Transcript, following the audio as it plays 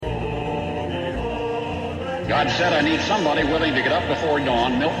God said, I need somebody willing to get up before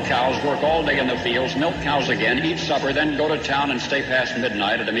dawn, milk cows, work all day in the fields, milk cows again, eat supper, then go to town and stay past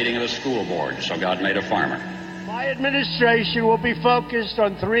midnight at a meeting of the school board. So God made a farmer. My administration will be focused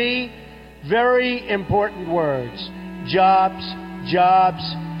on three very important words: jobs, jobs,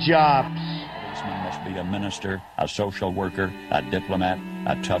 jobs. A policeman must be a minister, a social worker, a diplomat,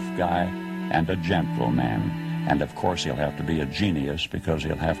 a tough guy, and a gentleman. And of course he'll have to be a genius because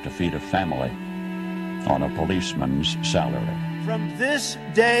he'll have to feed a family on a policeman's salary. From this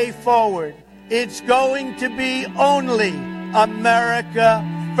day forward, it's going to be only America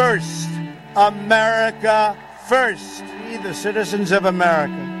first. America first. We, the citizens of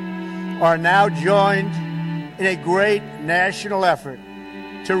America, are now joined in a great national effort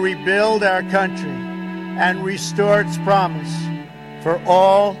to rebuild our country and restore its promise for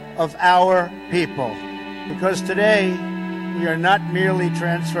all of our people. Because today, we are not merely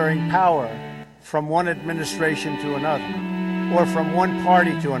transferring power from one administration to another, or from one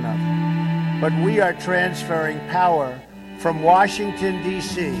party to another, but we are transferring power from Washington,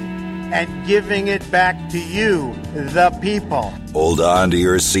 D.C., and giving it back to you, the people. Hold on to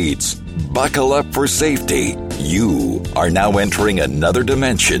your seats. Buckle up for safety. You are now entering another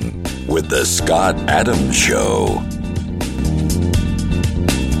dimension with the Scott Adams Show.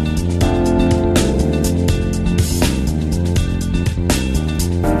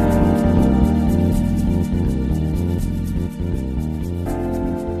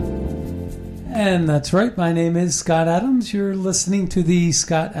 And that's right. My name is Scott Adams. You're listening to the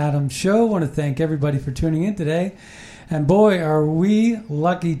Scott Adams Show. I want to thank everybody for tuning in today. And boy, are we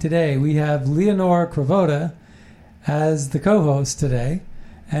lucky today. We have Leonore Cravota as the co-host today.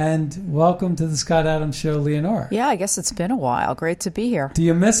 And welcome to the Scott Adams Show, Leonore. Yeah, I guess it's been a while. Great to be here. Do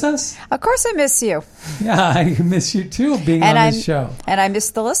you miss us? Of course I miss you. Yeah, I miss you too, being on this show. And I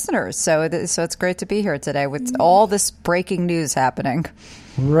miss the listeners. So it's great to be here today with all this breaking news happening.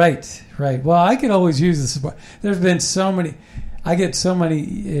 Right. Well, I could always use the support. There's been so many. I get so many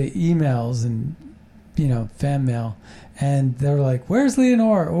emails and, fan mail. And they're like, where's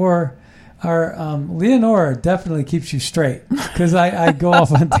Leonore? Or our Leonore definitely keeps you straight, because I go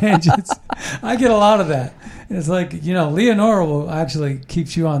off on tangents. I get a lot of that. It's like, Leonore will actually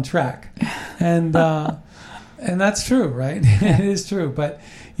keeps you on track. And that's true, right? It is true. But,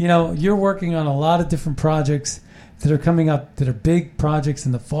 you're working on a lot of different projects that are coming up that are big projects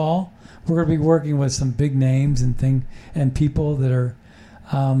in the fall. We're going to be working with some big names and people that are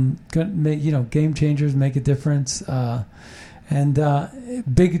going to make, game changers, make a difference, and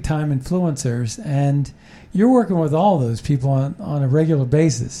big time influencers. And you're working with all those people on a regular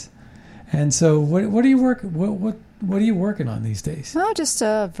basis. And so what are you working on these days? Well, just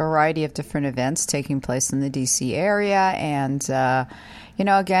a variety of different events taking place in the D.C. area, and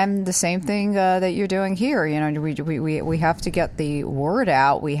again, the same thing that you're doing here. We have to get the word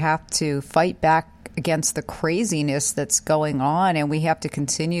out. We have to fight back against the craziness that's going on, and we have to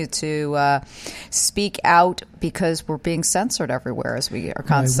continue to speak out because we're being censored everywhere, as we are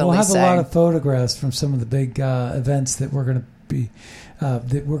constantly saying. We'll have a lot of photographs from some of the big events that we're going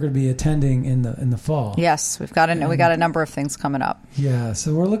to be attending in the fall. Yes, we got a number of things coming up. Yeah,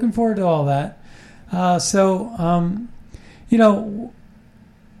 so we're looking forward to all that.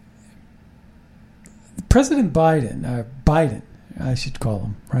 President Biden, I should call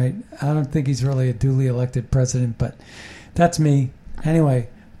him, right? I don't think he's really a duly elected president, but that's me. Anyway,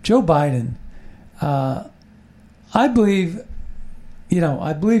 Joe Biden, I believe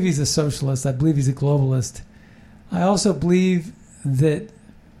he's a socialist. I believe he's a globalist. I also believe that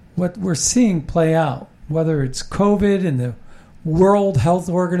what we're seeing play out, whether it's COVID and the World Health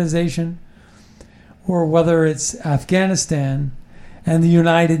Organization, or whether it's Afghanistan and the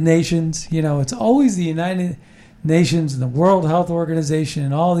United Nations, it's always the United Nations and the World Health Organization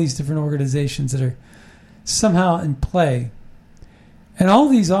and all these different organizations that are somehow in play. And all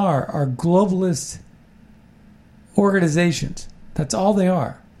these are globalist organizations. That's all they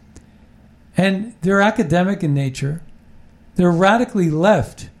are. And they're academic in nature. They're radically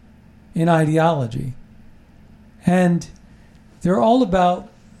left in ideology. And they're all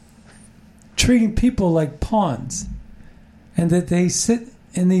about treating people like pawns. And that they sit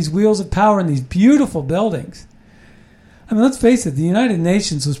in these wheels of power in these beautiful buildings. I mean, let's face it, the United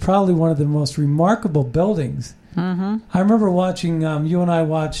Nations was probably one of the most remarkable buildings. Mm-hmm. I remember watching, you and I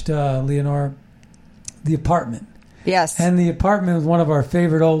watched, Leonore, The Apartment. Yes. And The Apartment was one of our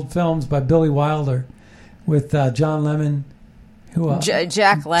favorite old films by Billy Wilder with John Lemon. Who else?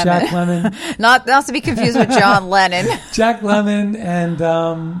 Jack Lemmon. Jack Lemmon. not to be confused with John Lennon. Jack Lemmon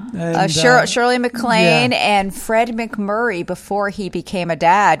and Shirley MacLaine yeah. and Fred McMurray before he became a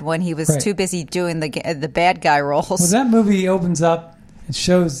dad when he was Right. too busy doing the bad guy roles. Well, that movie opens up. It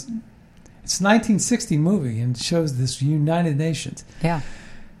shows it's a 1960 movie and it shows this United Nations. Yeah.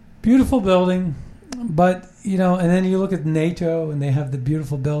 Beautiful building, but and then you look at NATO and they have the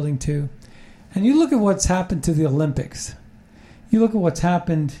beautiful building too, and you look at what's happened to the Olympics. You look at what's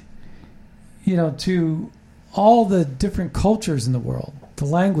happened, to all the different cultures in the world, the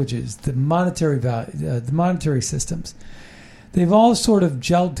languages, the monetary value, the monetary systems. They've all sort of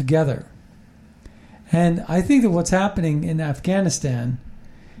gelled together. And I think that what's happening in Afghanistan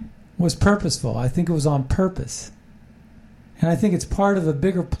was purposeful. I think it was on purpose. And I think it's part of a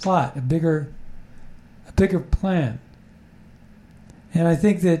bigger plot, a bigger plan. And I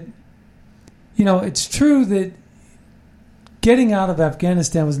think that, it's true that getting out of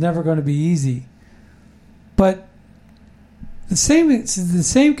Afghanistan was never going to be easy. But the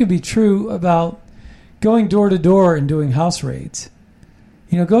same could be true about going door to door and doing house raids.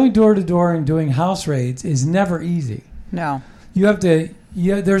 Going door to door and doing house raids is never easy. No. You have to.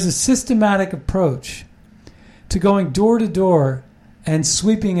 There's a systematic approach to going door to door and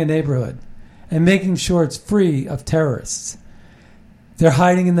sweeping a neighborhood and making sure it's free of terrorists. They're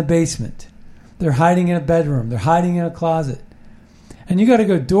hiding in the basement. They're hiding in a bedroom. They're hiding in a closet. And you got to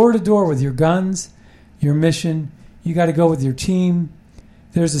go door to door with your guns, your mission. You got to go with your team.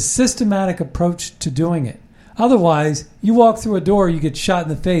 There's a systematic approach to doing it. Otherwise, you walk through a door, you get shot in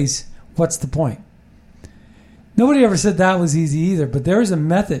the face. What's the point? Nobody ever said that was easy either, but there is a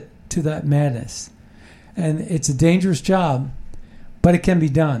method to that madness. And it's a dangerous job, but it can be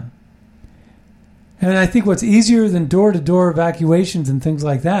done. And I think what's easier than door-to-door evacuations and things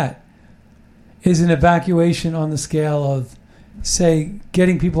like that is an evacuation on the scale of, say,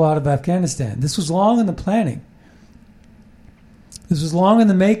 getting people out of Afghanistan. This was long in the planning. This was long in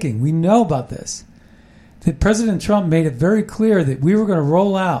the making. We know about this. That President Trump made it very clear that we were going to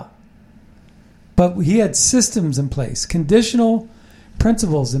roll out. But he had systems in place, conditional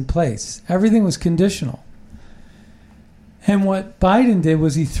principles in place. Everything was conditional. And what Biden did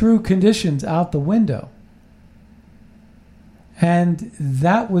was he threw conditions out the window. And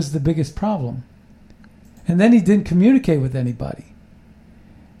that was the biggest problem. And then he didn't communicate with anybody.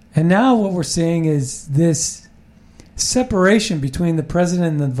 And now what we're seeing is this separation between the president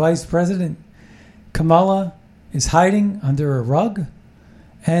and the vice president. Kamala is hiding under a rug,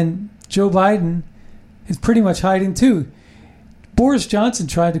 and Joe Biden is pretty much hiding too. Boris Johnson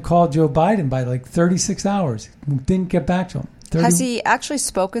tried to call Joe Biden by like 36 hours. Didn't get back to him. Has he actually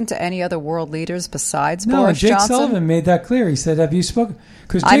spoken to any other world leaders besides No, Boris Jake Johnson? Sullivan made that clear. He said, have you spoken?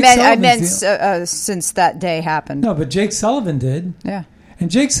 I meant since that day happened. No, but Jake Sullivan did. Yeah.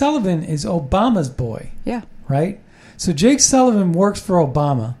 And Jake Sullivan is Obama's boy. Yeah. Right? So Jake Sullivan works for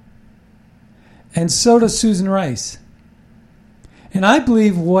Obama. And so does Susan Rice. And I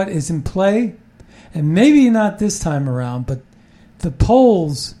believe what is in play, and maybe not this time around, but the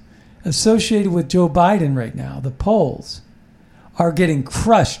polls associated with Joe Biden right now, the polls are getting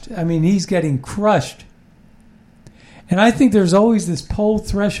crushed. I mean, he's getting crushed. And I think there's always this poll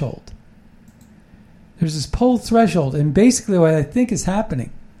threshold. There's this poll threshold. And basically what I think is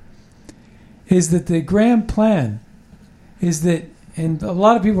happening is that the grand plan is that, and a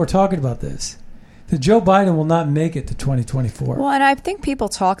lot of people are talking about this, that Joe Biden will not make it to 2024. Well, and I think people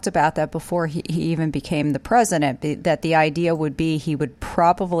talked about that before he even became the president, that the idea would be he would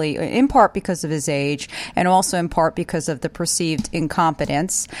probably, in part because of his age and also in part because of the perceived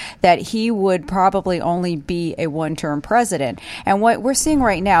incompetence, that he would probably only be a one-term president. And what we're seeing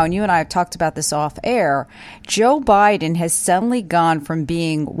right now, and you and I have talked about this off air, Joe Biden has suddenly gone from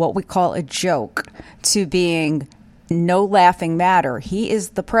being what we call a joke to being no laughing matter. He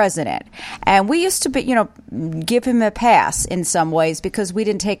is the president. And we used to give him a pass in some ways because we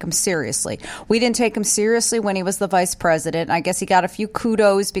didn't take him seriously. We didn't take him seriously when he was the vice president. I guess he got a few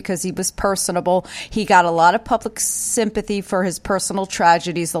kudos because he was personable. He got a lot of public sympathy for his personal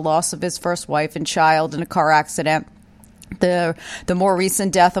tragedies, the loss of his first wife and child in a car accident. The more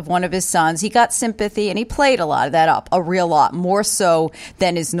recent death of one of his sons, he got sympathy, and he played a lot of that up, a real lot, more so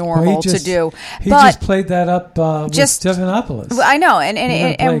than is normal to do. He just played that up with Stephanopoulos. I know,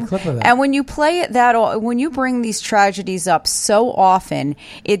 and when you play it when you bring these tragedies up so often,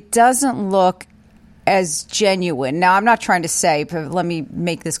 it doesn't look as genuine. Now, I'm not trying to say, but let me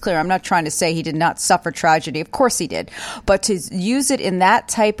make this clear. I'm not trying to say he did not suffer tragedy. Of course he did. But to use it in that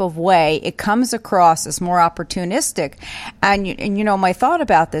type of way, it comes across as more opportunistic. And you know, my thought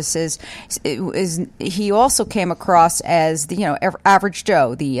about this is he also came across as the, average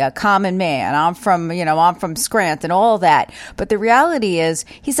Joe, the common man. I'm from Scranton, all that. But the reality is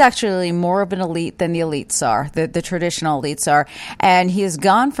he's actually more of an elite than the elites are, the traditional elites are. And he has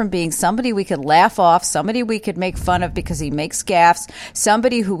gone from being somebody we could laugh off, somebody we could make fun of because he makes gaffes,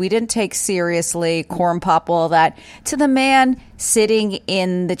 somebody who we didn't take seriously, corn pop, all that, to the man sitting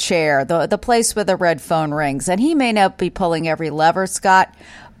in the chair, the place where the red phone rings. And he may not be pulling every lever, Scott,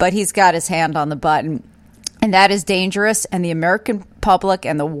 but he's got his hand on the button. And that is dangerous. And the American public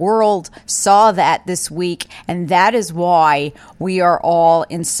and the world saw that this week. And that is why we are all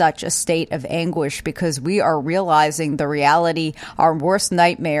in such a state of anguish, because we are realizing the reality. Our worst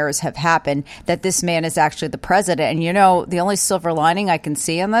nightmares have happened, that this man is actually the president. And the only silver lining I can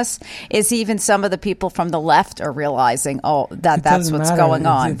see in this is even some of the people from the left are realizing, that's what's going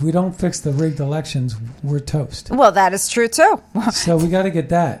on. If we don't fix the rigged elections, we're toast. Well, that is true too. So we got to get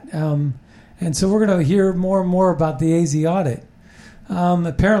that. And so we're going to hear more and more about the AZ audit.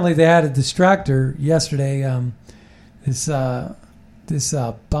 Apparently, they had a distractor yesterday. This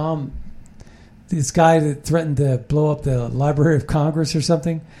bomb, this guy that threatened to blow up the Library of Congress or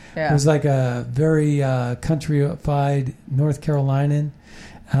something. Yeah. It was like a very countrified North Carolinian,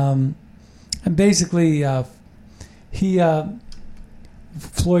 and basically he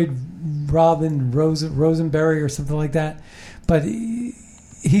Floyd Robin Rosenberry or something like that, but.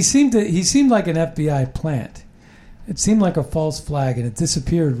 He seemed like an FBI plant. It seemed like a false flag, and it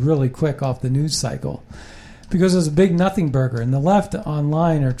disappeared really quick off the news cycle because it was a big nothing burger. And the left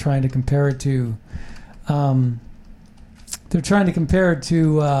online are trying to compare it to. They're trying to compare it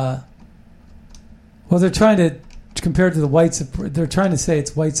to. They're trying to compare it to the white. They're trying to say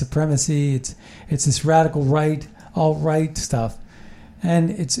it's white supremacy. It's this radical right, alt-right stuff, and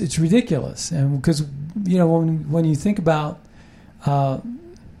it's ridiculous. And because when you think about.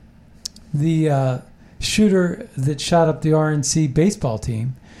 The shooter that shot up the RNC baseball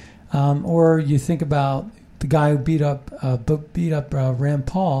team, or you think about the guy who beat up Rand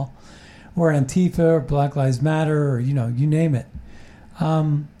Paul, or Antifa, or Black Lives Matter, or you name it.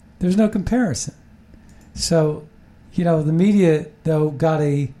 There's no comparison. So, the media though got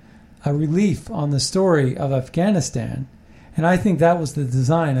a relief on the story of Afghanistan, and I think that was the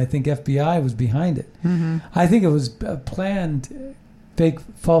design. I think FBI was behind it. Mm-hmm. I think it was a planned. Fake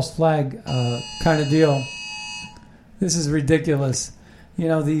false flag kind of deal. This is ridiculous.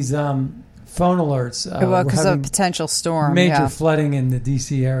 These phone alerts. Because of a potential storm. Major flooding in the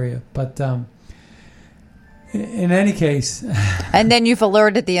D.C. area. But in any case. And then you've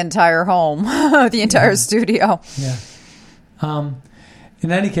alerted the entire home, the entire studio. Yeah.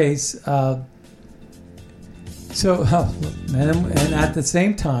 In any case, and at the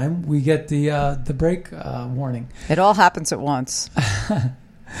same time, we get the break warning. It all happens at once.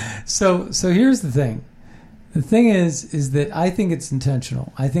 So here's the thing. The thing is that I think it's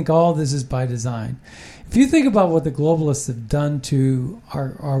intentional. I think all this is by design. If you think about what the globalists have done to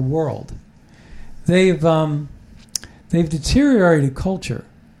our world, they've deteriorated culture.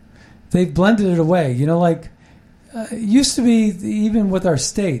 They've blended it away. It used to be even with our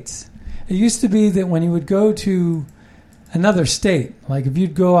states. It used to be that when you would go to another state, like if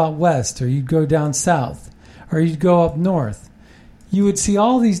you'd go out west or you'd go down south or you'd go up north, you would see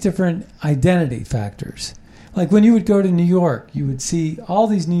all these different identity factors. Like when you would go to New York, you would see all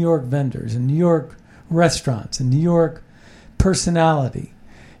these New York vendors and New York restaurants and New York personality.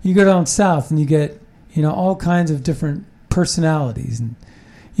 You go down south and you get, all kinds of different personalities. And,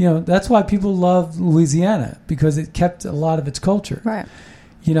 that's why people love Louisiana, because it kept a lot of its culture. Right.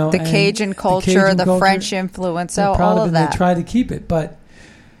 The Cajun culture, the French influence, all of that. They try to keep it. But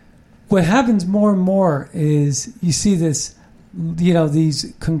what happens more and more is you see this,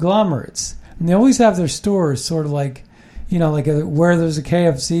 these conglomerates. And they always have their stores sort of like, where there's a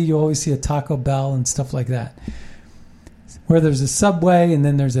KFC, you always see a Taco Bell and stuff like that. Where there's a Subway, and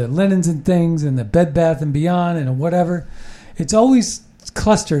then there's a Linens and Things, and the Bed Bath & Beyond, and a whatever. It's always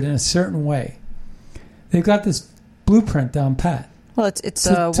clustered in a certain way. They've got this blueprint down pat. Well, it's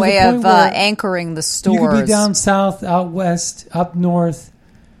a way of anchoring the stores. You could be down south, out west, up north,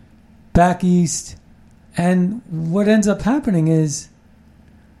 back east, and what ends up happening is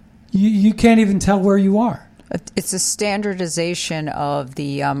you can't even tell where you are. It's a standardization of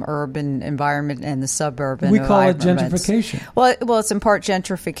the urban environment and the suburban. We call it environments. gentrification. Well, it's in part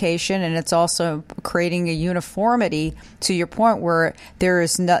gentrification, and it's also creating a uniformity, to your point, where there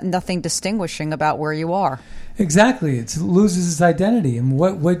is nothing distinguishing about where you are. Exactly. It loses its identity. And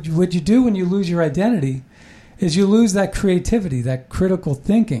what you do when you lose your identity is you lose that creativity, that critical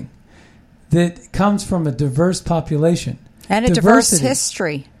thinking that comes from a diverse population. And a diverse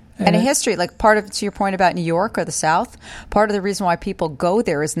history. And a history, like part of, to your point about New York or the South, part of the reason why people go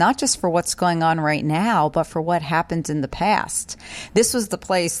there is not just for what's going on right now, but for what happened in the past. This was the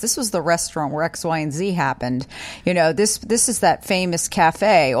place, this was the restaurant where X, Y, and Z happened. You know, this is that famous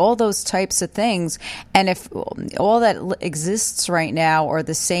cafe, all those types of things. And if all that exists right now are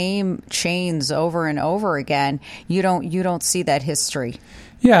the same chains over and over again, you don't see that history.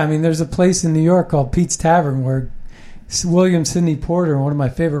 Yeah, I mean, there's a place in New York called Pete's Tavern where William Sidney Porter, one of my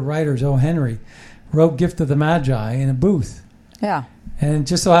favorite writers, O. Henry, wrote Gift of the Magi in a booth. Yeah. And it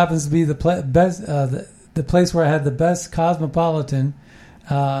just so happens to be the place where I had the best cosmopolitan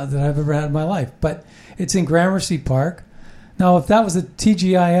that I've ever had in my life. But it's in Gramercy Park. Now, if that was a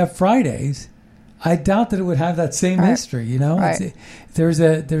TGIF Fridays, I doubt that it would have that same history, you know? Right. There's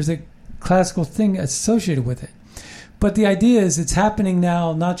a classical thing associated with it. But the idea is it's happening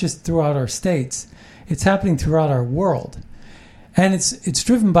now not just throughout our states, it's happening throughout our world. And it's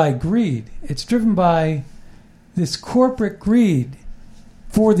driven by greed. It's driven by this corporate greed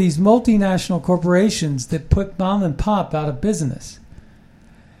for these multinational corporations that put mom and pop out of business.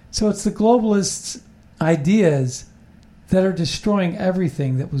 So it's the globalists' ideas that are destroying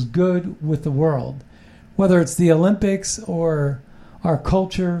everything that was good with the world, whether it's the Olympics or our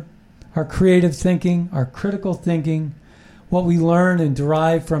culture, our creative thinking, our critical thinking, what we learn and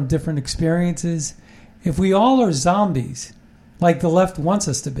derive from different experiences. If we all are zombies, like the left wants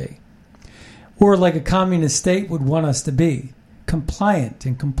us to be, or like a communist state would want us to be, compliant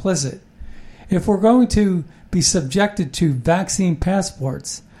and complicit, if we're going to be subjected to vaccine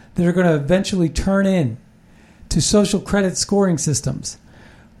passports that are going to eventually turn in to social credit scoring systems,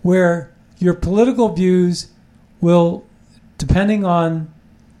 where your political views will, depending on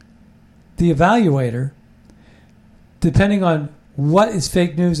the evaluator, depending on what is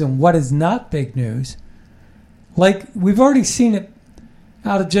fake news and what is not fake news, like we've already seen it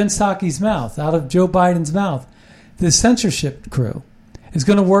out of Jen Psaki's mouth, out of Joe Biden's mouth. The censorship crew is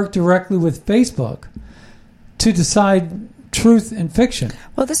going to work directly with Facebook to decide truth and fiction.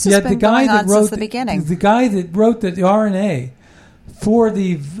 Well, this has been going on since the beginning. The guy that wrote the RNA for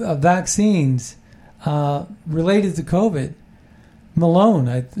the vaccines related to COVID, Malone,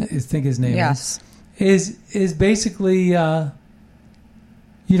 I think his name is basically...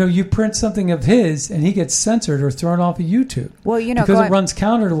 you print something of his, and he gets censored or thrown off of YouTube. Well, because it runs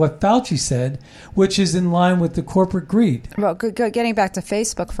counter to what Fauci said, which is in line with the corporate greed. Well, getting back to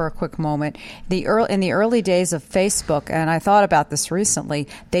Facebook for a quick moment, in the early days of Facebook, and I thought about this recently,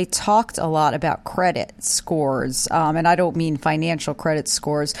 they talked a lot about credit scores, and I don't mean financial credit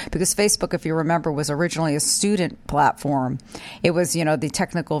scores, because Facebook, if you remember, was originally a student platform. It was, the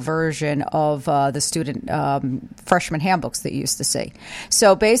technical version of the student freshman handbooks that you used to see.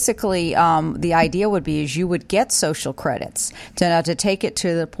 So basically, the idea would be is you would get social credits to take it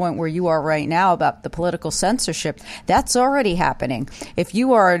to the point where you are right now about the political censorship. That's already happening. If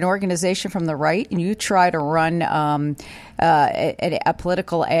you are an organization from the right and you try to run a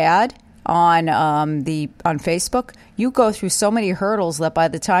political ad on Facebook, you go through so many hurdles that by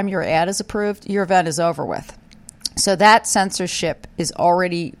the time your ad is approved, your event is over with. So that censorship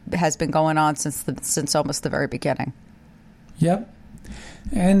has been going on since almost the very beginning. Yep.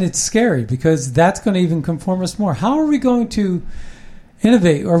 And it's scary because that's going to even conform us more. How are we going to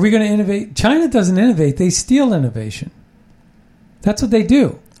innovate? Are we going to innovate? China doesn't innovate. They steal innovation. That's what they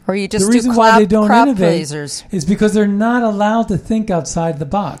do. Or you just the reason do why they don't innovate pleasers. Is because they're not allowed to think outside the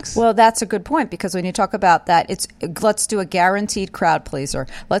box. Well, that's a good point, because when you talk about that, let's do a guaranteed crowd pleaser.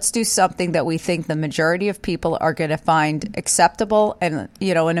 Let's do something that we think the majority of people are going to find acceptable and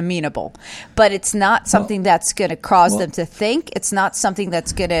and amenable. But it's not something that's going to cause them to think. It's not something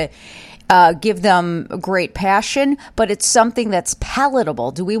that's going to give them great passion, but it's something that's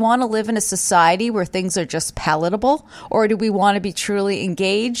palatable. Do we want to live in a society where things are just palatable, or do we want to be truly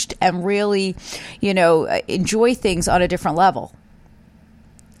engaged and really, enjoy things on a different level?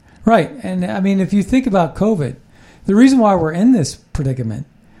 Right. And I mean, if you think about COVID, the reason why we're in this predicament,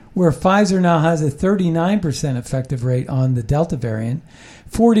 where Pfizer now has a 39% effective rate on the Delta variant,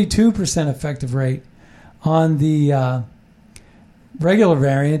 42% effective rate on the regular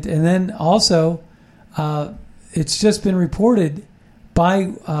variant, and then also it's just been reported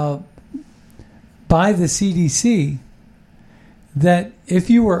by by the CDC that if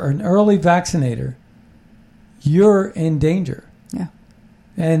you were an early vaccinator, you're in danger. Yeah.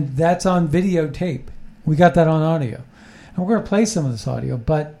 And that's on videotape. We got that on audio. And we're going to play some of this audio.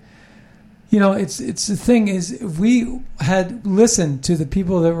 But, it's the thing is, if we had listened to the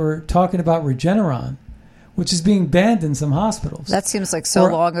people that were talking about Regeneron, which is being banned in some hospitals. That seems like so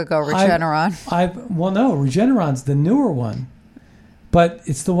long ago, Regeneron. No, Regeneron's the newer one. But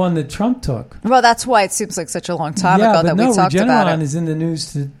it's the one that Trump took. Well, that's why it seems like such a long time ago that we talked about it. Regeneron is in the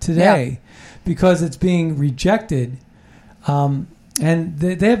news today because it's being rejected. And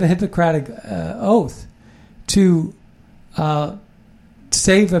they have a Hippocratic oath to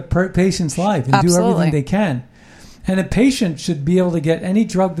save a patient's life and do everything they can. And a patient should be able to get any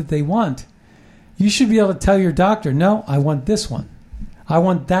drug that they want. You should be able to tell your doctor, no, I want this one. I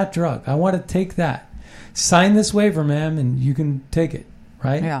want that drug. I want to take that. Sign this waiver, ma'am, and you can take it,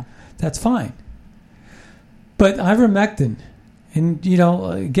 right? Yeah. That's fine. But ivermectin, and,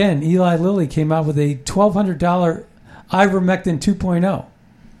 again, Eli Lilly came out with a $1,200 ivermectin 2.0,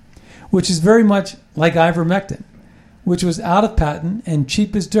 which is very much like ivermectin, which was out of patent and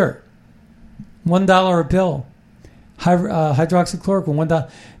cheap as dirt. $1 a pill. Hydroxychloroquine,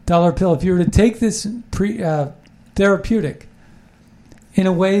 $1 a pill. If you were to take this therapeutic in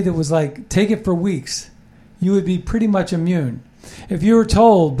a way that was like, take it for weeks, you would be pretty much immune. If you were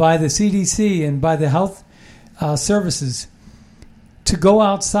told by the CDC and by the health services to go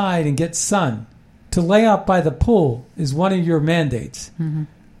outside and get sun, to lay out by the pool is one of your mandates. Mm-hmm.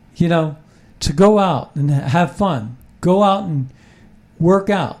 To go out and have fun, go out and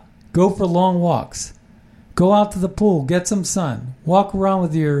work out, go for long walks, go out to the pool, get some sun, walk around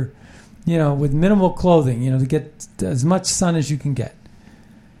with your, with minimal clothing, to get as much sun as you can get.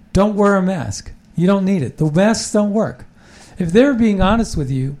 Don't wear a mask. You don't need it. The masks don't work. If they're being honest with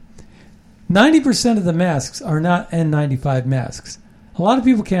you, 90% of the masks are not N95 masks. A lot of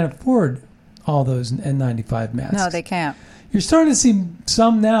people can't afford all those N95 masks. No, they can't. You're starting to see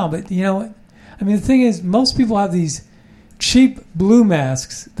some now, but the thing is, most people have these cheap blue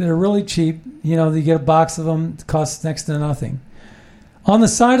masks that are really cheap. You get a box of them. It costs next to nothing. On the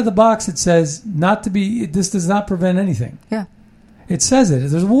side of the box, it says, this does not prevent anything. Yeah. It says it.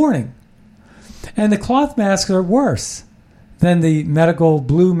 There's a warning. And the cloth masks are worse than the medical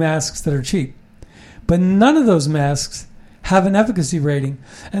blue masks that are cheap. But none of those masks have an efficacy rating.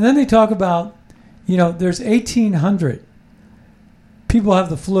 And then they talk about, there's 1,800 people have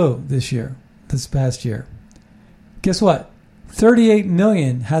the flu this past year. Guess what? 38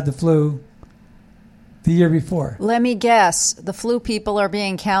 million had the flu the year before. Let me guess. The flu people are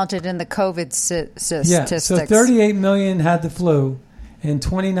being counted in the COVID statistics. Yeah, so 38 million had the flu in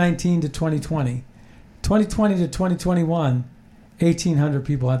 2019 to 2020. 2020 to 2021, 1,800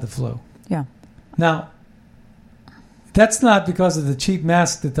 people had the flu. Yeah. Now, that's not because of the cheap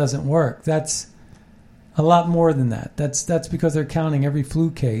mask that doesn't work. That's a lot more than that. That's because they're counting every flu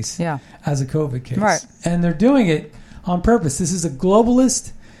case as a COVID case. Right. And they're doing it on purpose. This is a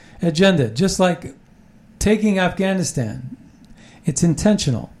globalist agenda, just like taking Afghanistan. It's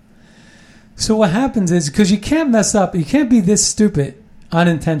intentional. So what happens is, because you can't mess up, you can't be this stupid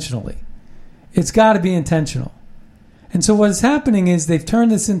unintentionally. It's got to be intentional. And so what is happening is they've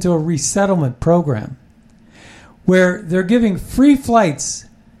turned this into a resettlement program where they're giving free flights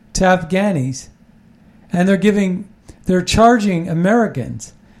to Afghanis, and they're charging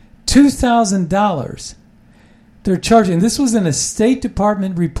Americans $2,000. They're charging. This was in a State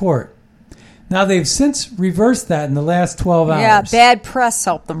Department report. Now, they've since reversed that in the last 12 hours. Yeah, bad press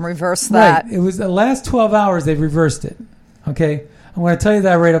helped them reverse that. Right. It was the last 12 hours they've reversed it. Okay? I'm going to tell you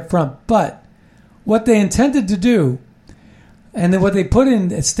that right up front. But what they intended to do, and then what they put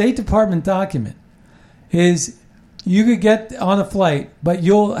in a State Department document, is you could get on a flight, but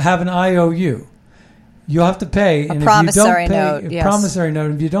you'll have an IOU. You'll have to pay. A promissory note. A promissory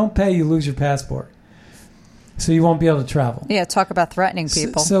note. If you don't pay, you lose your passport. So you won't be able to travel. Yeah, talk about threatening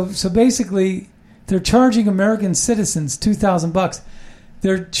people. So basically, they're charging American citizens $2,000.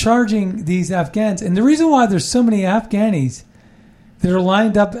 They're charging these Afghans, and the reason why there's so many Afghanis that are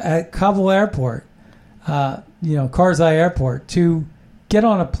lined up at Kabul Airport, Karzai Airport, to get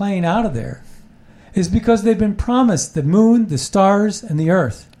on a plane out of there, is because they've been promised the moon, the stars, and the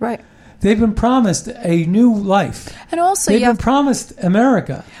earth. Right. They've been promised a new life. And also, they've been promised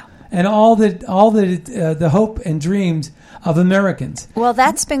America. and all the hope and dreams of Americans. Well,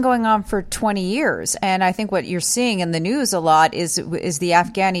 that's been going on for 20 years. And I think what you're seeing in the news a lot is the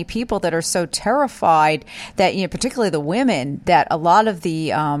Afghani people that are so terrified that, particularly the women, that a lot of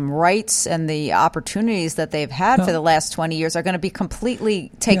the rights and the opportunities that they've had for the last 20 years are going to be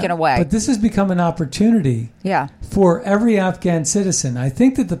completely taken away. But this has become an opportunity for every Afghan citizen. I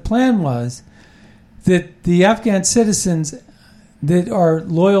think that the plan was that the Afghan citizens that are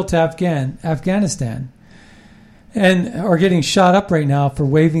loyal to Afghanistan and are getting shot up right now for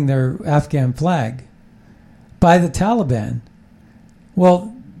waving their Afghan flag by the Taliban.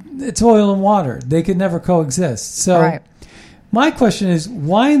 Well, it's oil and water. They could never coexist. So my question is,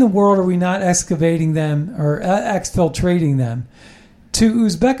 why in the world are we not excavating them or exfiltrating them to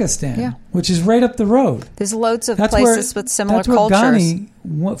Uzbekistan, which is right up the road? There's loads of places with similar cultures. That's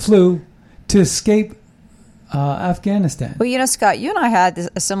where Ghani flew to escape Afghanistan. Well, Scott, you and I had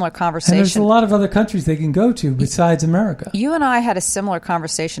a similar conversation. And there's a lot of other countries they can go to besides America. You and I had a similar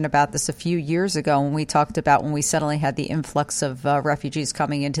conversation about this a few years ago when we talked about when we suddenly had the influx of refugees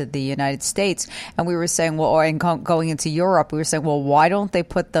coming into the United States. And we were saying, going into Europe, we were saying, well, why don't they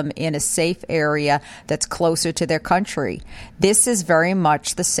put them in a safe area that's closer to their country? This is very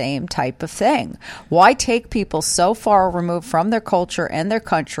much the same type of thing. Why take people so far removed from their culture and their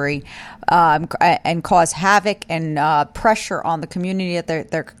country and cause havoc and pressure on the community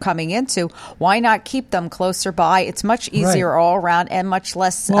that they're coming into? Why not keep them closer by? It's much easier all around and much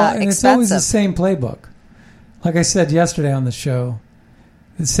less and expensive. It's always the same playbook. Like I said yesterday on the show,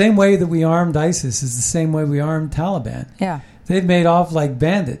 the same way that we armed ISIS is the same way we armed Taliban. Yeah. They've made off like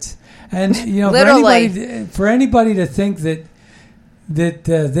bandits. And, for anybody to think that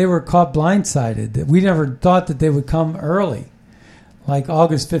they were caught blindsided, that we never thought that they would come early, like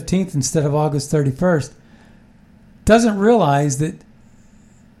August 15th instead of August 31st, doesn't realize that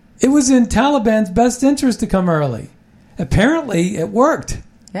it was in Taliban's best interest to come early. Apparently, it worked.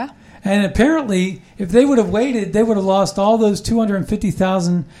 Yeah. And apparently, if they would have waited, they would have lost all those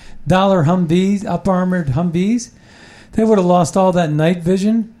 $250,000 Humvees, up-armored Humvees. They would have lost all that night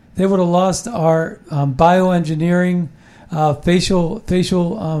vision. They would have lost our bioengineering, facial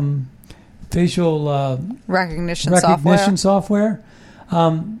recognition software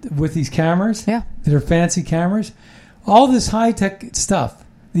with these cameras that are fancy cameras. All this high-tech stuff,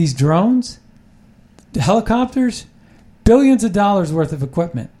 these drones, helicopters, billions of dollars worth of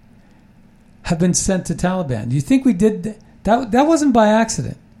equipment have been sent to Taliban. Do you think we did that? That wasn't by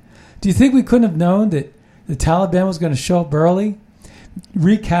accident. Do you think we couldn't have known that the Taliban was going to show up early,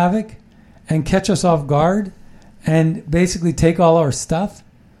 wreak havoc, and catch us off guard, and basically take all our stuff?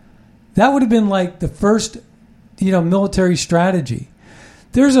 That would have been like the first, military strategy.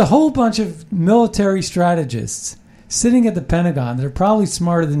 There's a whole bunch of military strategists sitting at the Pentagon that are probably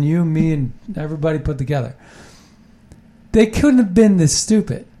smarter than you, me, and everybody put together. They couldn't have been this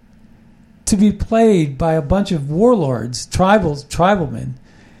stupid to be played by a bunch of warlords, tribalmen,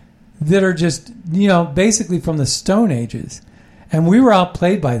 that are just, basically from the Stone Ages. And we were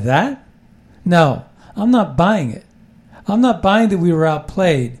outplayed by that? No, I'm not buying it. I'm not buying that we were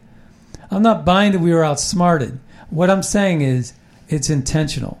outplayed. I'm not buying that we were outsmarted. What I'm saying is it's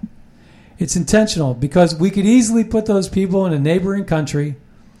intentional. It's intentional because we could easily put those people in a neighboring country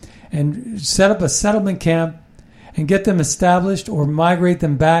and set up a settlement camp and get them established or migrate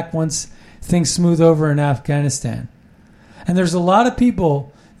them back once things smooth over in Afghanistan. And there's a lot of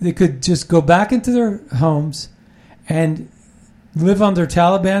people that could just go back into their homes and live under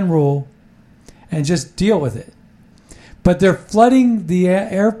Taliban rule and just deal with it. But they're flooding the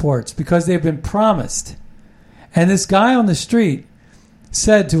airports because they've been promised. And this guy on the street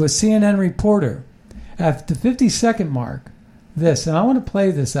said to a CNN reporter at the 50-second mark this, and I want to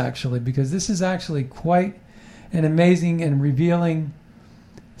play this actually because this is actually quite an amazing and revealing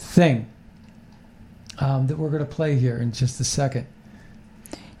thing that we're going to play here in just a second.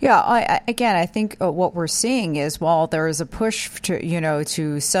 Yeah, I think what we're seeing is while there is a push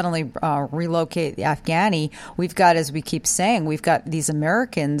to suddenly relocate the Afghani, we've got, as we keep saying, we've got these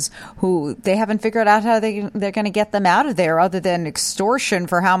Americans who they haven't figured out how they're going to get them out of there, other than extortion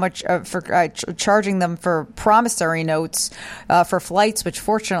for how much charging them for promissory notes for flights, which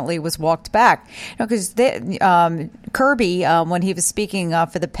fortunately was walked back. Because Kirby, when he was speaking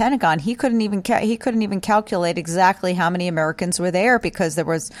for the Pentagon, he couldn't even calculate exactly how many Americans were there because there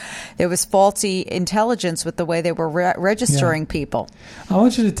was faulty intelligence with the way they were registering people. I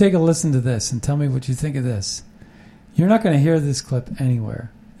want you to take a listen to this and tell me what you think of this. You're not going to hear this clip anywhere.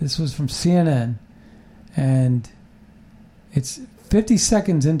 This was from CNN, and it's 50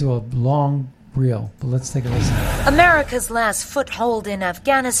 seconds into a long real. But let's take a listen. America's last foothold in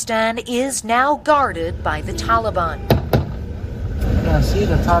Afghanistan is now guarded by the Taliban.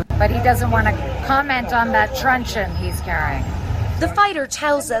 But he doesn't want to comment on that truncheon he's carrying. The fighter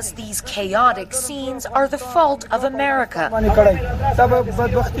tells us these chaotic scenes are the fault of America.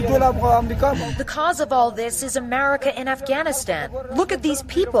 The cause of all this is America in Afghanistan. Look at these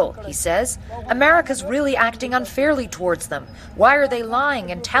people, he says. America's really acting unfairly towards them. Why are they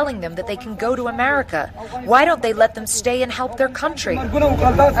lying and telling them that they can go to America? Why don't they let them stay and help their country?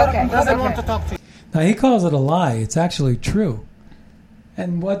 Okay. Now, he calls it a lie. It's actually true.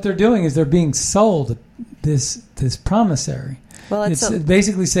 And what they're doing is they're being sold this promissory. Well, it's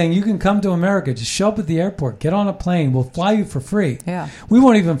basically saying you can come to America, just show up at the airport, get on a plane, we'll fly you for free. Yeah. We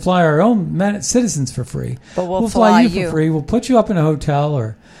won't even fly our own citizens for free. But we'll fly you for free. We'll put you up in a hotel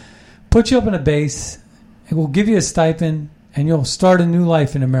or put you up in a base, and we'll give you a stipend, and you'll start a new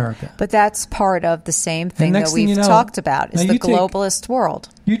life in America. But that's part of the same thing that we've talked about, is the globalist world.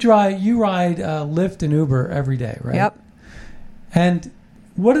 You ride Lyft and Uber every day, right? Yep. And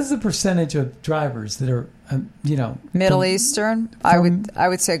what is the percentage of drivers that are, Middle Eastern? I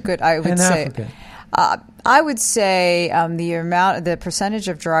would say good. I would say African. I would say the percentage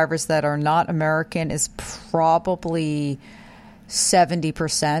of drivers that are not American is probably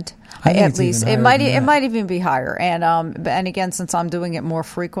 70%. At least it might even be higher. And again, since I'm doing it more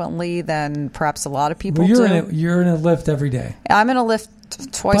frequently than perhaps a lot of people you're in a Lyft every day. I'm in a Lyft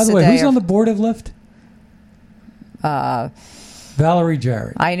twice a day. By the way, who's on the board of Lyft? Valerie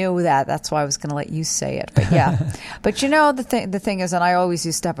Jarrett. I knew that. That's why I was going to let you say it. But yeah. But the thing is, and I always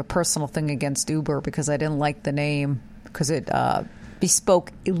used to have a personal thing against Uber because I didn't like the name because it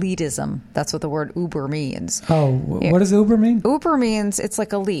bespoke elitism. That's what the word Uber means. Oh, what does Uber mean? Uber means it's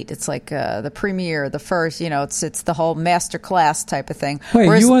like elite. It's like the premier, the first. It's the whole master class type of thing.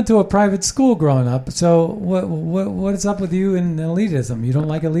 Wait, you went to a private school growing up. So what is up with you and elitism? You don't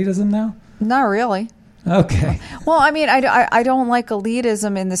like elitism now? Not really. Okay. Well, I mean, I don't like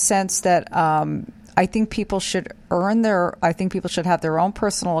elitism in the sense that I think people should have their own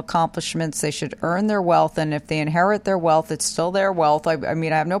personal accomplishments. They should earn their wealth, and if they inherit their wealth, it's still their wealth. I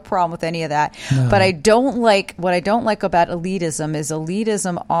mean, I have no problem with any of that. No. But what I don't like about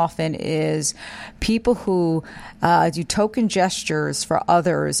elitism often is people who do token gestures for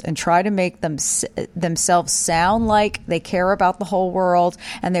others and try to make themselves sound like they care about the whole world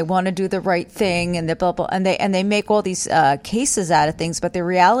and they want to do the right thing and blah blah, and they make all these cases out of things. But the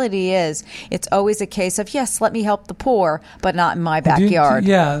reality is, it's always a case of, yes, let me help the poor, but not in my backyard.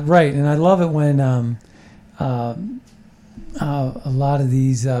 Yeah, right. And I love it when a lot of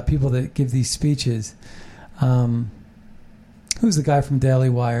these people that give these speeches, who's the guy from Daily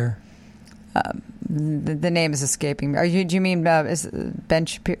Wire? The name is escaping me. Do you mean is Ben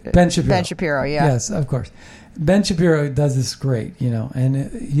Shapiro? Ben Shapiro. Ben Shapiro, yeah. Yes, of course. Ben Shapiro does this great, and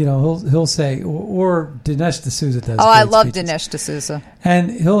he'll say, or Dinesh D'Souza does. Oh, I love speeches. Dinesh D'Souza. And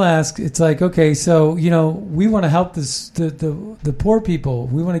he'll ask, it's like, okay, so we want to help the poor people.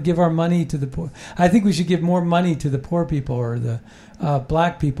 We want to give our money to the poor. I think we should give more money to the poor people, or the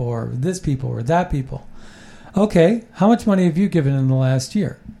black people, or this people, or that people. Okay, how much money have you given in the last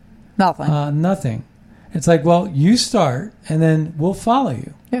year? Nothing. Nothing. It's like, well, you start, and then we'll follow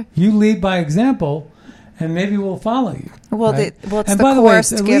you. Yeah. You lead by example. And maybe we'll follow you. Well, right? It's and the by the way,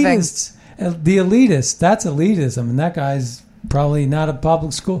 elitists, the elitist, that's elitism, and that guy's probably not a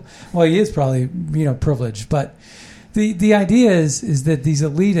public school. Well, he is probably privileged, but the idea is that these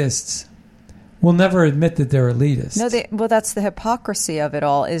elitists will never admit that they're elitists. No, that's the hypocrisy of it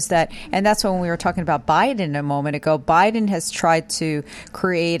all. Is that, and that's when we were talking about Biden a moment ago. Biden has tried to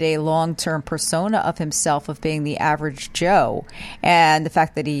create a long-term persona of himself of being the average Joe, and the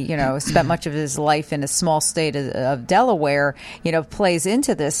fact that he, spent much of his life in a small state of Delaware, plays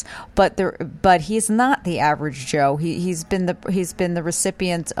into this. But he's not the average Joe. He's been the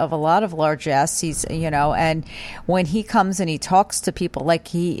recipient of a lot of largesse. He's and when he comes and he talks to people like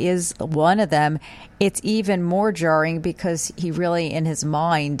he is one of them, it's even more jarring because he really, in his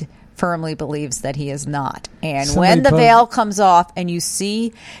mind, firmly believes that he is not. And when the veil comes off and you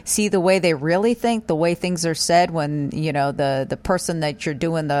see the way they really think, the way things are said, when the person that you're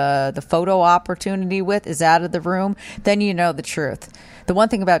doing the photo opportunity with is out of the room, then you know the truth. The one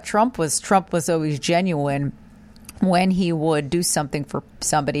thing about Trump was always genuine when he would do something for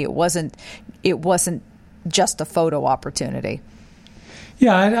somebody. It wasn't just a photo opportunity.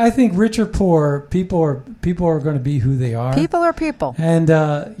 Yeah, I think rich or poor, people are going to be who they are. People are people. And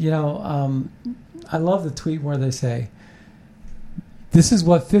I love the tweet where they say, "This is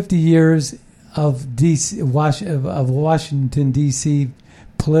what 50 years of Washington D.C.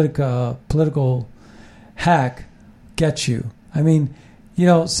 political hack gets you. I mean,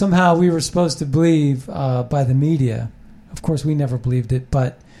 somehow we were supposed to believe by the media, of course we never believed it,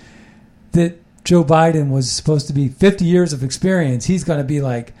 but that Joe Biden was supposed to be 50 years of experience. He's going to be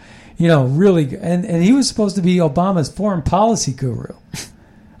like, really, and he was supposed to be Obama's foreign policy guru.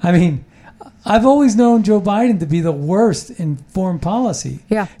 I mean, I've always known Joe Biden to be the worst in foreign policy.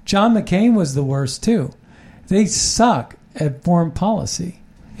 Yeah. John McCain was the worst too. They suck at foreign policy.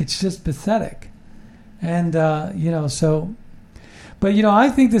 It's just pathetic. And, but, I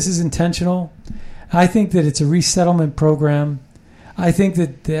think this is intentional. I think that it's a resettlement program. I think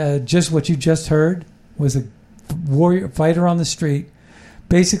that just what you just heard was a warrior fighter on the street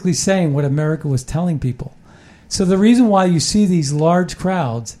basically saying what America was telling people. So the reason why you see these large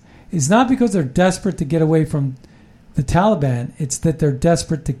crowds is not because they're desperate to get away from the Taliban. It's that they're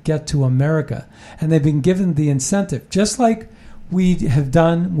desperate to get to America. And they've been given the incentive. Just like we have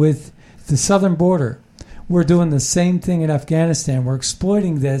done with the southern border, we're doing the same thing in Afghanistan. We're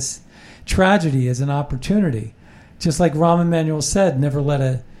exploiting this tragedy as an opportunity. Just like Rahm Emanuel said, never let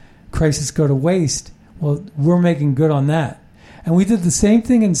a crisis go to waste. Well, we're making good on that. And we did the same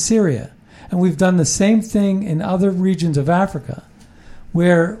thing in Syria. And we've done the same thing in other regions of Africa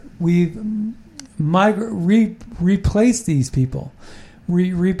where we've replaced these people,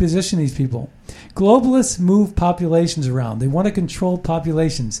 reposition these people. Globalists move populations around. They want to control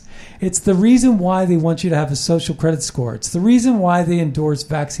populations. It's the reason why they want you to have a social credit score. It's the reason why they endorse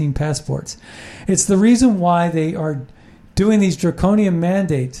vaccine passports. It's the reason why they are doing these draconian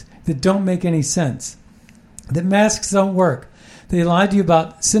mandates that don't make any sense, that masks don't work. They lied to you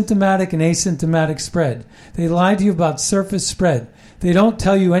about symptomatic and asymptomatic spread. They lied to you about surface spread. They don't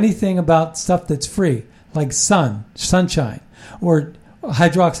tell you anything about stuff that's free, like sunshine, or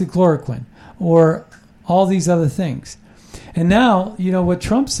hydroxychloroquine, or all these other things. And now, what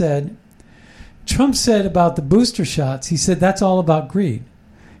Trump said about the booster shots, he said that's all about greed.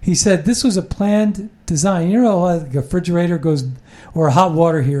 He said this was a planned design. Like a refrigerator goes, or a hot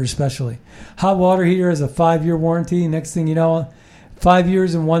water heater especially. Hot water heater has a 5-year warranty. Next thing you know, 5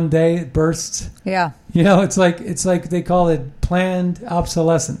 years and 1 day it bursts. Yeah. It's like they call it planned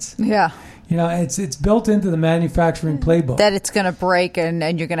obsolescence. Yeah. It's built into the manufacturing playbook that it's going to break and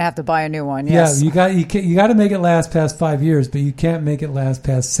you're going to have to buy a new one. Yes. Yeah, you got to make it last past 5 years, but you can't make it last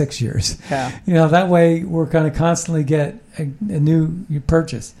past 6 years. Yeah. That way we're going to constantly get a new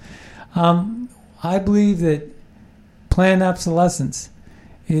purchase. I believe that planned obsolescence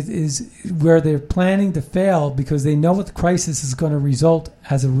is where they're planning to fail because they know what the crisis is going to result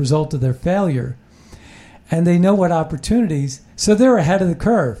as a result of their failure. And they know what opportunities, so they're ahead of the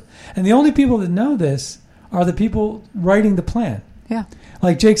curve. And the only people that know this are the people writing the plan. Yeah.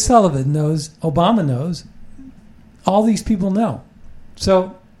 Like Jake Sullivan knows, Obama knows, all these people know.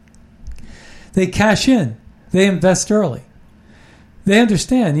 So they cash in, they invest early. They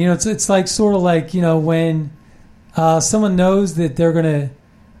understand, it's like sort of like, when someone knows that they're going to,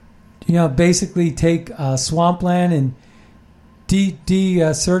 basically take swampland and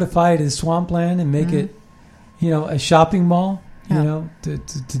certify it as swampland and make it, a shopping mall,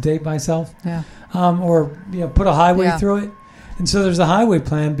 to date myself. Yeah. Or, put a highway through it. And so there's a highway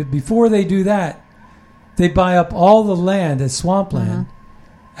plan, but before they do that, they buy up all the land as swampland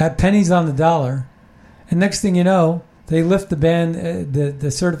at pennies on the dollar. And next thing you know, they lift the ban,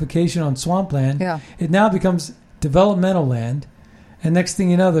 the certification on swampland. Yeah. It now becomes developmental land. And next thing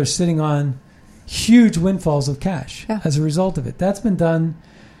you know, they're sitting on huge windfalls of cash as a result of it. That's been done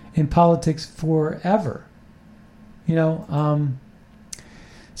in politics forever. So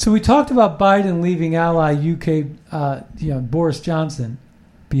we talked about Biden leaving ally UK, Boris Johnson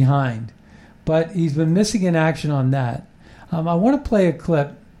behind, but he's been missing in action on that. I want to play a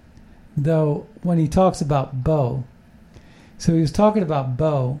clip, though, when he talks about Beau. So he was talking about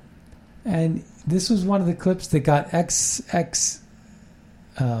Beau, and this was one of the clips that got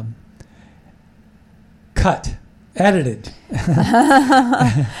edited.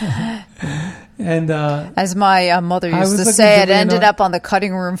 And as my mother used to say, it ended up on the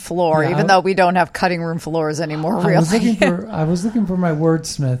cutting room floor, even though we don't have cutting room floors anymore, really. I was looking for my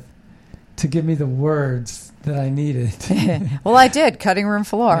wordsmith to give me the words that I needed. Well, I did, cutting room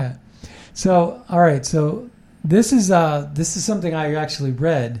floor. Yeah. So, all right, so this is something I actually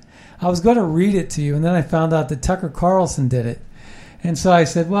read. I was going to read it to you, and then I found out that Tucker Carlson did it. And so I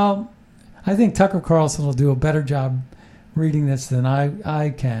said, well, I think Tucker Carlson will do a better job reading this than I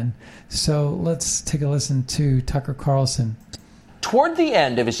can. So let's take a listen to Tucker Carlson. Toward the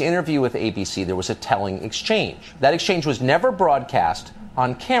end of his interview with ABC, there was a telling exchange. That exchange was never broadcast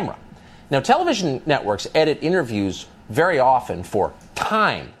on camera. Now, television networks edit interviews very often for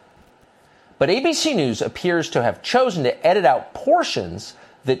time. But ABC News appears to have chosen to edit out portions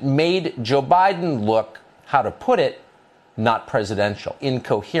that made Joe Biden look, how to put it, not presidential,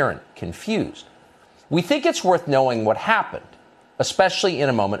 incoherent, confused. We think it's worth knowing what happened, especially in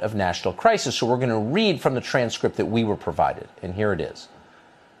a moment of national crisis. So we're going to read from the transcript that we were provided. And here it is.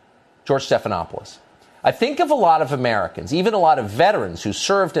 George Stephanopoulos. I think of a lot of Americans, even a lot of veterans who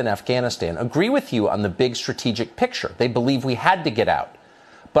served in Afghanistan, agree with you on the big strategic picture. They believe we had to get out.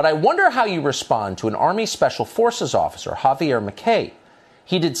 But I wonder how you respond to an Army Special Forces officer, Javier McKay.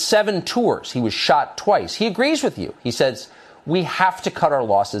 He did 7 tours. He was shot twice. He agrees with you. He says, we have to cut our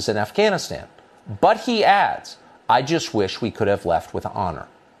losses in Afghanistan. But he adds, I just wish we could have left with honor.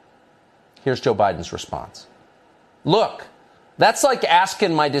 Here's Joe Biden's response. Look, that's like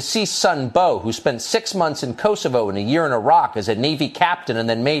asking my deceased son, Bo, who spent 6 months in Kosovo and a year in Iraq as a Navy captain and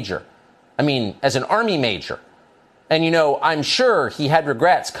then major. I mean, as an Army major. And, you know, I'm sure he had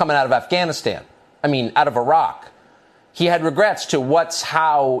regrets coming out of Afghanistan. I mean, out of Iraq. He had regrets to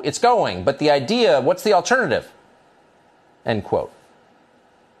how it's going. But the idea, what's the alternative? End quote.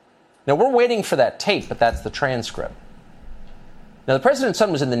 Now, we're waiting for that tape, but that's the transcript. Now, the president's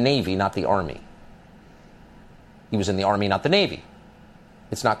son was in the Navy, not the Army. He was in the Army, not the Navy.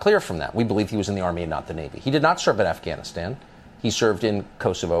 It's not clear from that. We believe he was in the Army and not the Navy. He did not serve in Afghanistan. He served in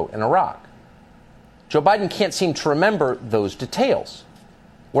Kosovo and Iraq. Joe Biden can't seem to remember those details.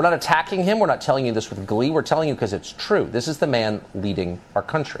 We're not attacking him. We're not telling you this with glee. We're telling you because it's true. This is the man leading our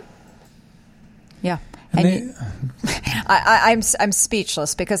country. Yeah. And I'm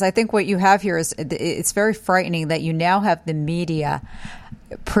speechless because I think what you have here is it's very frightening that you now have the media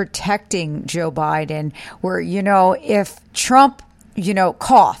protecting Joe Biden where, you know, if Trump, you know,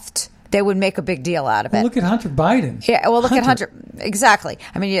 coughed, they would make a big deal out of it. Well, look at Hunter Biden. Yeah, well, look at Hunter. Exactly.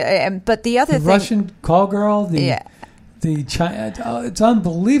 I mean, but the other thing. Russian call girl, the China, it's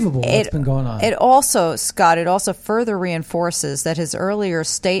unbelievable what's been going on. It also, Scott, further reinforces that his earlier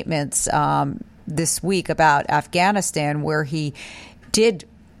statements this week about Afghanistan, where he did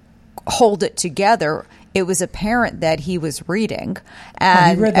hold it together, it was apparent that he was reading.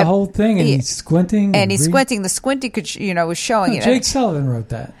 And he read the whole thing, and he's squinting. And he's squinting. The squinting was showing. Jake Sullivan wrote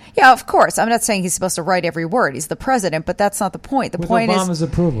that. Yeah, of course. I'm not saying he's supposed to write every word. He's the president, but that's not the point. The point Obama's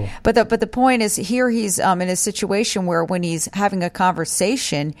approval. But the point is, here he's in a situation where when he's having a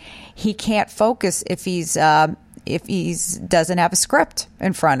conversation, he can't focus if he doesn't have a script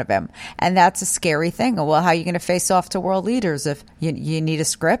in front of him. And that's a scary thing. Well, how are you going to face off to world leaders if you need a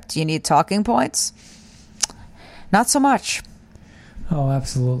script? You need talking points? Not so much. Oh,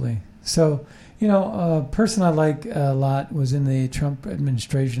 absolutely. So, you know, a person I like a lot was in the Trump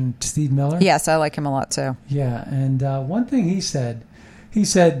administration, Steve Miller. Yes, I like him a lot too. Yeah, and one thing he said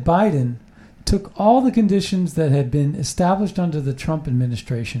Biden took all the conditions that had been established under the Trump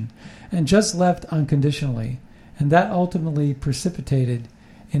administration and just left unconditionally. And that ultimately precipitated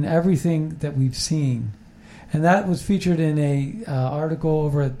in everything that we've seen. And that was featured in a article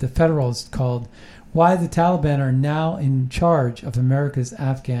over at the Federalist called Why the Taliban Are Now in Charge of America's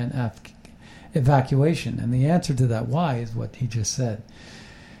Afghan Evacuation. And the answer to that why is what he just said,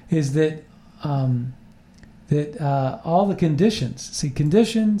 is that all the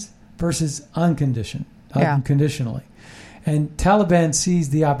conditions versus unconditionally. And Taliban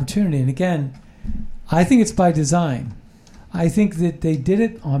seized the opportunity. And again, I think it's by design. I think that they did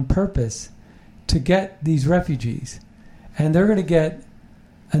it on purpose to get these refugees. And they're going to get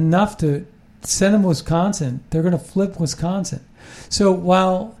enough to send them to Wisconsin. They're going to flip Wisconsin. So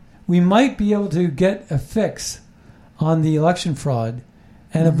while we might be able to get a fix on the election fraud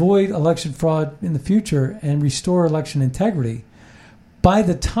and avoid election fraud in the future and restore election integrity, by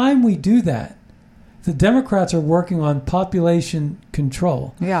the time we do that, the Democrats are working on population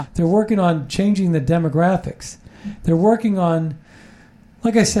control. Yeah. They're working on changing the demographics. They're working on,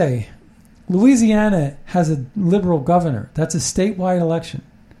 like I say, Louisiana has a liberal governor. That's a statewide election.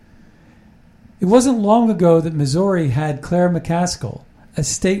 It wasn't long ago that Missouri had Claire McCaskill, a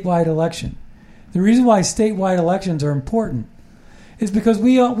statewide election. The reason why statewide elections are important is because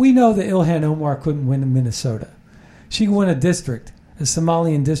we know that Ilhan Omar couldn't win in Minnesota. She could win a district, a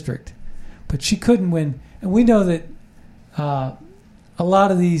Somalian district. But she couldn't win. And we know that a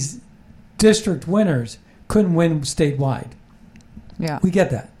lot of these district winners couldn't win statewide. Yeah. We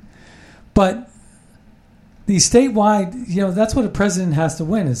get that. But the statewide, that's what a president has to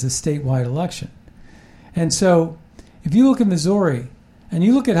win, is a statewide election. And so if you look at Missouri and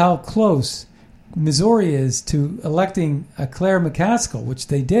you look at how close Missouri is to electing a Claire McCaskill, which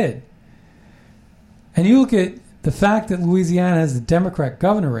they did, and you look at the fact that Louisiana has a Democrat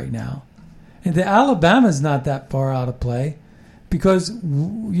governor right now, And the Alabama's not that far out of play because,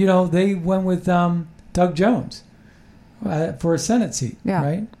 they went with Doug Jones for a Senate seat,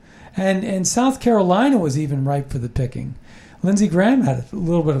 right? And South Carolina was even ripe for the picking. Lindsey Graham had a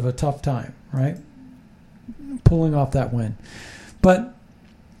little bit of a tough time, right? Pulling off that win. But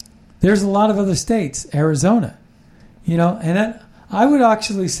there's a lot of other states, Arizona, and I would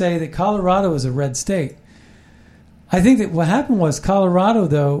actually say that Colorado is a red state. I think that what happened was Colorado,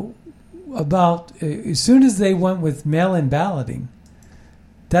 though, about as soon as they went with mail-in balloting,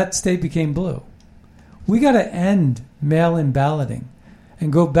 that state became blue. We got to end mail-in balloting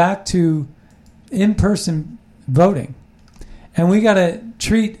and go back to in-person voting. And we got to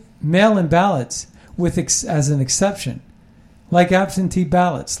treat mail-in ballots as an exception, like absentee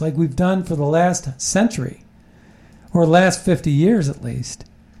ballots, like we've done for the last century, or last 50 years at least,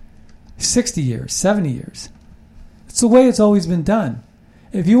 60 years, 70 years. It's the way it's always been done.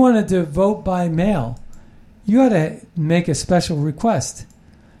 If you wanted to vote by mail, you had to make a special request.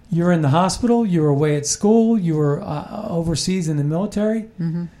 You were in the hospital, you were away at school, you were overseas in the military.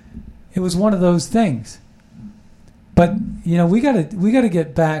 Mm-hmm. It was one of those things. But we got to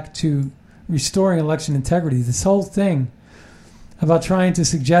get back to restoring election integrity. This whole thing about trying to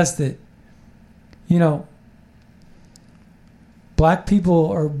suggest that black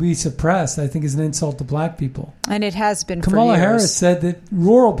people are be suppressed, I think, is an insult to black people. And it has been Kamala for years. Harris said that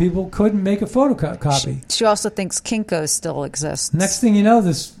rural people couldn't make a photocopy. She also thinks Kinko's still exists. Next thing you know,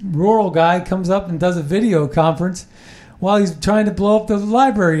 this rural guy comes up and does a video conference while he's trying to blow up the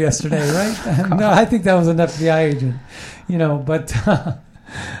library yesterday, right? No, I think that was an FBI agent, but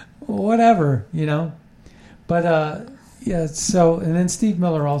whatever, But, so, and then Steve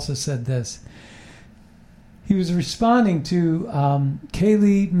Miller also said this. He was responding to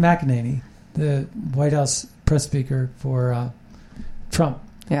Kayleigh McEnany, the White House press speaker for Trump.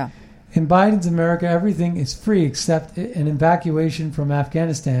 Yeah. In Biden's America, everything is free except an evacuation from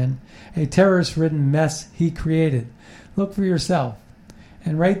Afghanistan, a terrorist-ridden mess he created. Look for yourself.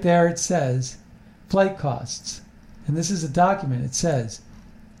 And right there it says, flight costs. And this is a document. It says,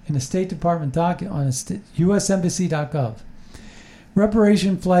 in a State Department document on usembassy.gov,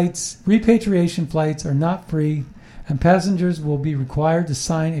 repatriation flights are not free, and passengers will be required to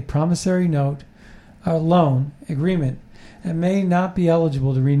sign a promissory note or loan agreement and may not be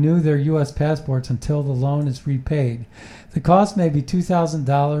eligible to renew their U.S. passports until the loan is repaid. The cost may be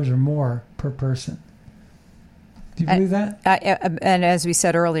 $2,000 or more per person. Do you believe that? And as we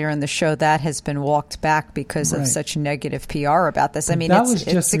said earlier in the show, that has been walked back because of such negative PR about this. I mean,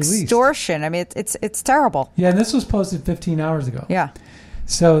 it's extortion. I mean, it's terrible. Yeah, and this was posted 15 hours ago. Yeah.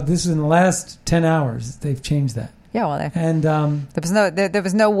 So this is in the last 10 hours. They've changed that. Yeah, well, and there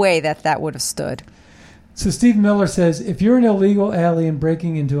was no way that would have stood. So Steve Miller says, if you're an illegal alien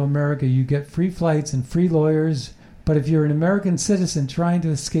breaking into America, you get free flights and free lawyers. But if you're an American citizen trying to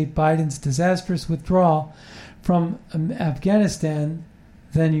escape Biden's disastrous withdrawal from Afghanistan,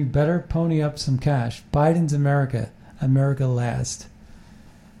 then you better pony up some cash. Biden's America, America last.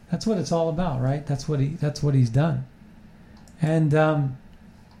 That's what it's all about, right? That's what he's done. And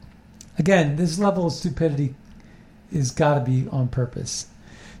again, this level of stupidity is got to be on purpose.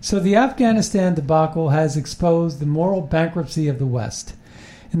 So the Afghanistan debacle has exposed the moral bankruptcy of the West.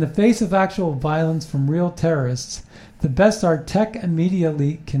 In the face of actual violence from real terrorists, the best our tech and media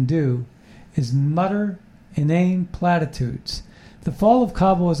elite can do is mutter inane platitudes. The fall of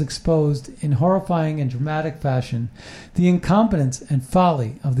Kabul has exposed, in horrifying and dramatic fashion, the incompetence and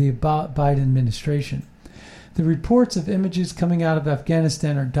folly of the Biden administration. The reports of images coming out of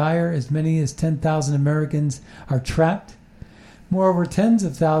Afghanistan are dire. As many as 10,000 Americans are trapped. Moreover, tens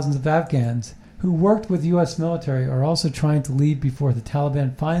of thousands of Afghans who worked with U.S. military are also trying to leave before the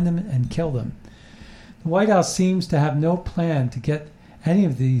Taliban find them and kill them. The White House seems to have no plan to get any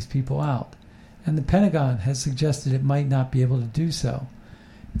of these people out, and the Pentagon has suggested it might not be able to do so.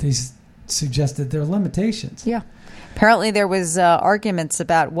 They suggested there are limitations. Yeah. Apparently there was arguments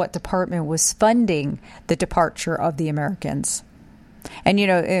about what department was funding the departure of the Americans. And,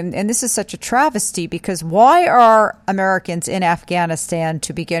 and this is such a travesty because why are Americans in Afghanistan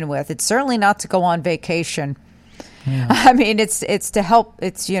to begin with? It's certainly not to go on vacation. Yeah. I mean, it's to help.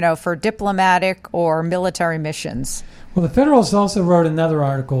 It's, for diplomatic or military missions. Well, the Federalist also wrote another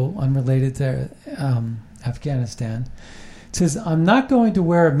article unrelated to Afghanistan. It says, I'm not going to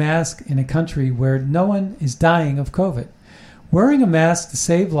wear a mask in a country where no one is dying of COVID. Wearing a mask to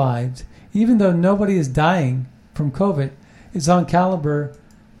save lives, even though nobody is dying from COVID, is on caliber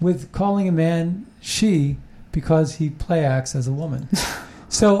with calling a man she because he play acts as a woman.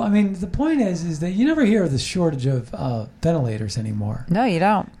 So, I mean, the point is that you never hear of the shortage of ventilators anymore. No, you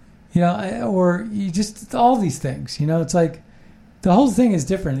don't. or you just all these things. It's like the whole thing is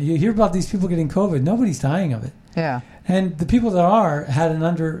different. You hear about these people getting COVID. Nobody's dying of it. Yeah. And the people that are had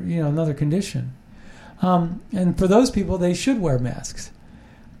another condition. And for those people, they should wear masks.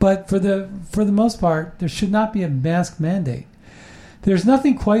 But for the most part, there should not be a mask mandate. There's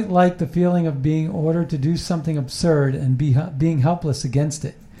nothing quite like the feeling of being ordered to do something absurd and being helpless against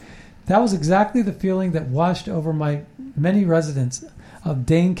it. That was exactly the feeling that washed over my many residents of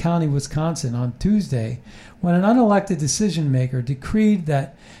Dane County, Wisconsin on Tuesday when an unelected decision maker decreed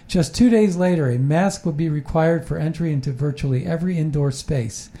that just 2 days later a mask would be required for entry into virtually every indoor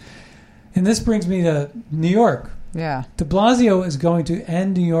space. And this brings me to New York. Yeah. De Blasio is going to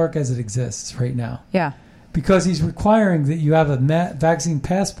end New York as it exists right now. Yeah. Because he's requiring that you have a vaccine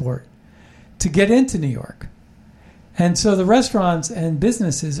passport to get into New York. And so the restaurants and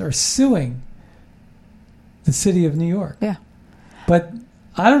businesses are suing the city of New York. Yeah. But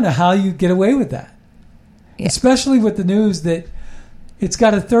I don't know how you get away with that. Yeah. Especially with the news that it's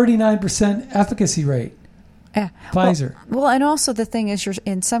got a 39% efficacy rate. Yeah. Pfizer. Well, and also the thing is,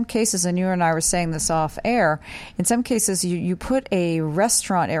 in some cases, and you and I were saying this off air, in some cases you put a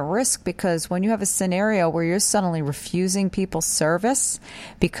restaurant at risk because when you have a scenario where you're suddenly refusing people service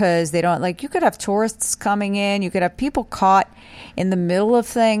because they don't, like, you could have tourists coming in, you could have people caught in the middle of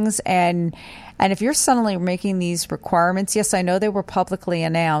things, and if you're suddenly making these requirements, yes, I know they were publicly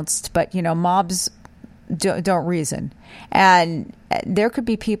announced, but, mobs don't reason. And there could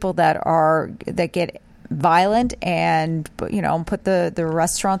be people that get violent and put the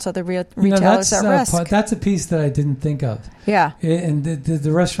restaurants or the retailers at risk. That's a piece that I didn't think of. Yeah. And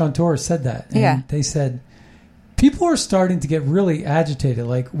the restaurateur said that. And they said people are starting to get really agitated,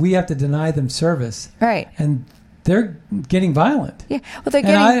 like we have to deny them service. Right. And they're getting violent. Yeah. Well, they're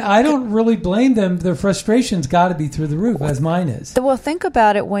getting. And I don't really blame them. Their frustration's got to be through the roof, as mine is. Well, think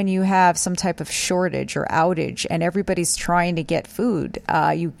about it when you have some type of shortage or outage, and everybody's trying to get food.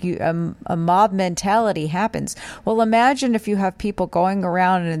 A mob mentality happens. Well, imagine if you have people going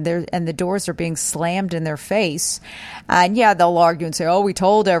around and the doors are being slammed in their face, and they'll argue and say, "Oh, we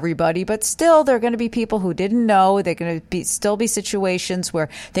told everybody," but still, there are going to be people who didn't know. They're going to still be situations where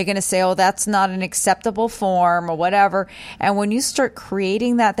they're going to say, "Oh, that's not an acceptable form," or whatever. And when you start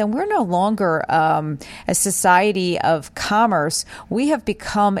creating that, then we're no longer a society of commerce. We have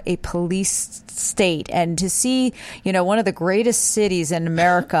become a police state. And to see, one of the greatest cities in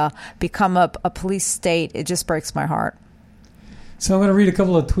America become a police state, it just breaks my heart. So I'm going to read a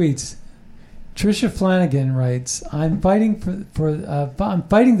couple of tweets. Tricia Flanagan writes, I'm fighting I'm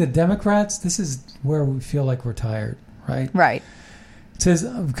fighting the Democrats. This is where we feel like we're tired, right? Right. It says,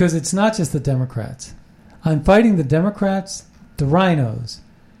 because it's not just the Democrats. I'm fighting the Democrats, the rhinos,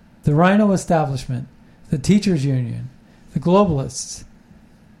 the rhino establishment, the teachers union, the globalists,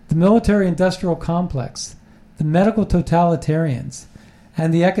 the military-industrial complex, the medical totalitarians,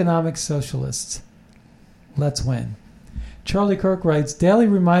 and the economic socialists. Let's win. Charlie Kirk writes, daily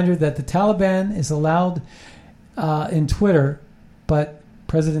reminder that the Taliban is allowed in Twitter, but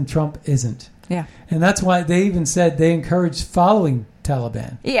President Trump isn't. Yeah. And that's why they even said they encourage following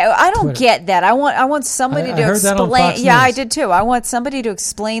Taliban. Yeah, I don't get that. I want somebody to heard explain. That on Fox News. I did too. I want somebody to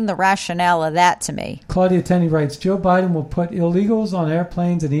explain the rationale of that to me. Claudia Tenney writes, Joe Biden will put illegals on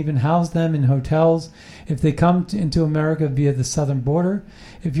airplanes and even house them in hotels if they come into America via the southern border.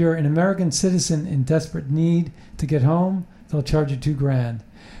 If you're an American citizen in desperate need to get home, they'll charge you $2,000.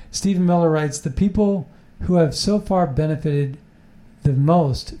 Stephen Miller writes, the people who have so far benefited the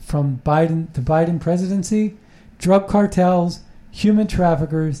most from the Biden presidency, drug cartels, human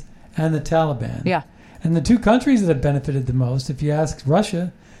traffickers, and the Taliban. Yeah. And the two countries that have benefited the most, if you ask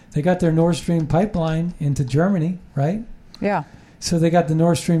Russia, they got their Nord Stream pipeline into Germany, right? Yeah. So they got the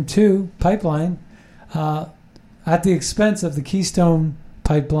Nord Stream 2 pipeline at the expense of the Keystone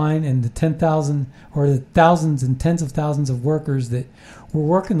pipeline and the 10,000 or the thousands and tens of thousands of workers that were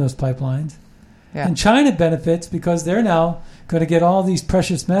working those pipelines. Yeah. And China benefits because they're now going to get all these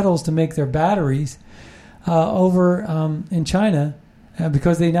precious metals to make their batteries over in China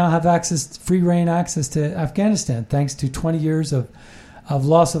because they now have free reign access to Afghanistan, thanks to 20 years of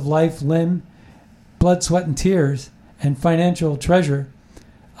loss of life, limb, blood, sweat, and tears, and financial treasure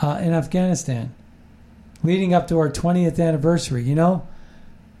in Afghanistan, leading up to our 20th anniversary.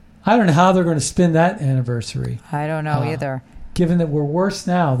 I don't know how they're going to spin that anniversary. I don't know either. Given that we're worse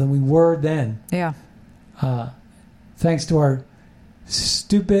now than we were then. Yeah. Thanks to our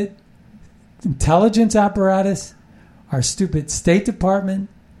stupid intelligence apparatus, our stupid State Department,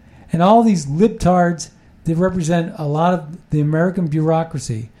 and all these libtards that represent a lot of the American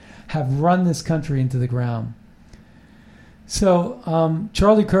bureaucracy have run this country into the ground. So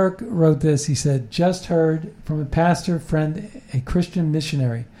Charlie Kirk wrote this. He said, just heard from a pastor friend, a Christian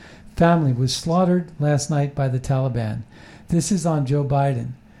missionary. Family was slaughtered last night by the Taliban. This is on Joe Biden.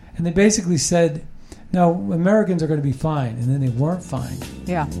 And they basically said, no, Americans are going to be fine. And then they weren't fine.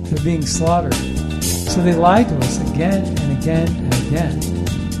 Yeah. They're being slaughtered. So they lied to us again and again and again.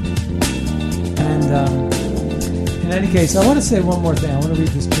 And in any case, I want to say one more thing. I want to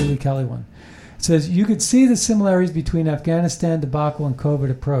read this Julie Kelly one. It says, you could see the similarities between Afghanistan debacle and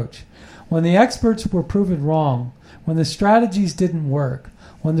COVID approach. When the experts were proven wrong, when the strategies didn't work,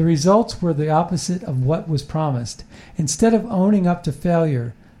 when the results were the opposite of what was promised, instead of owning up to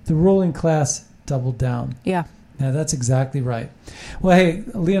failure, the ruling class doubled down. Yeah. Yeah, that's exactly right. Well, hey,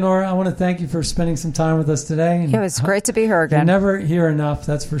 Leonora, I want to thank you for spending some time with us today. It was great to be here again. You're never here enough,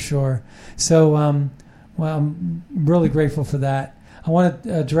 that's for sure. So, well, I'm really grateful for that. I want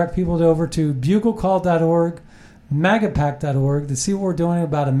to direct people over to buglecall.org, magapack.org to see what we're doing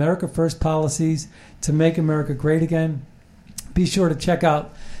about America First policies to make America great again. Be sure to check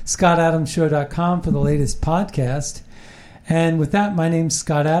out scottadamsshow.com for the latest podcast. And with that, my name's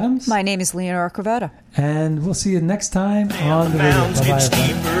Scott Adams. My name is Leonora Cravetta. And we'll see you next time on the radio.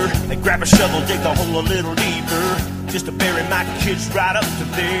 Bye-bye. They grab a shovel, dig the hole a little deeper, just to bury my kids right up to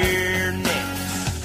there.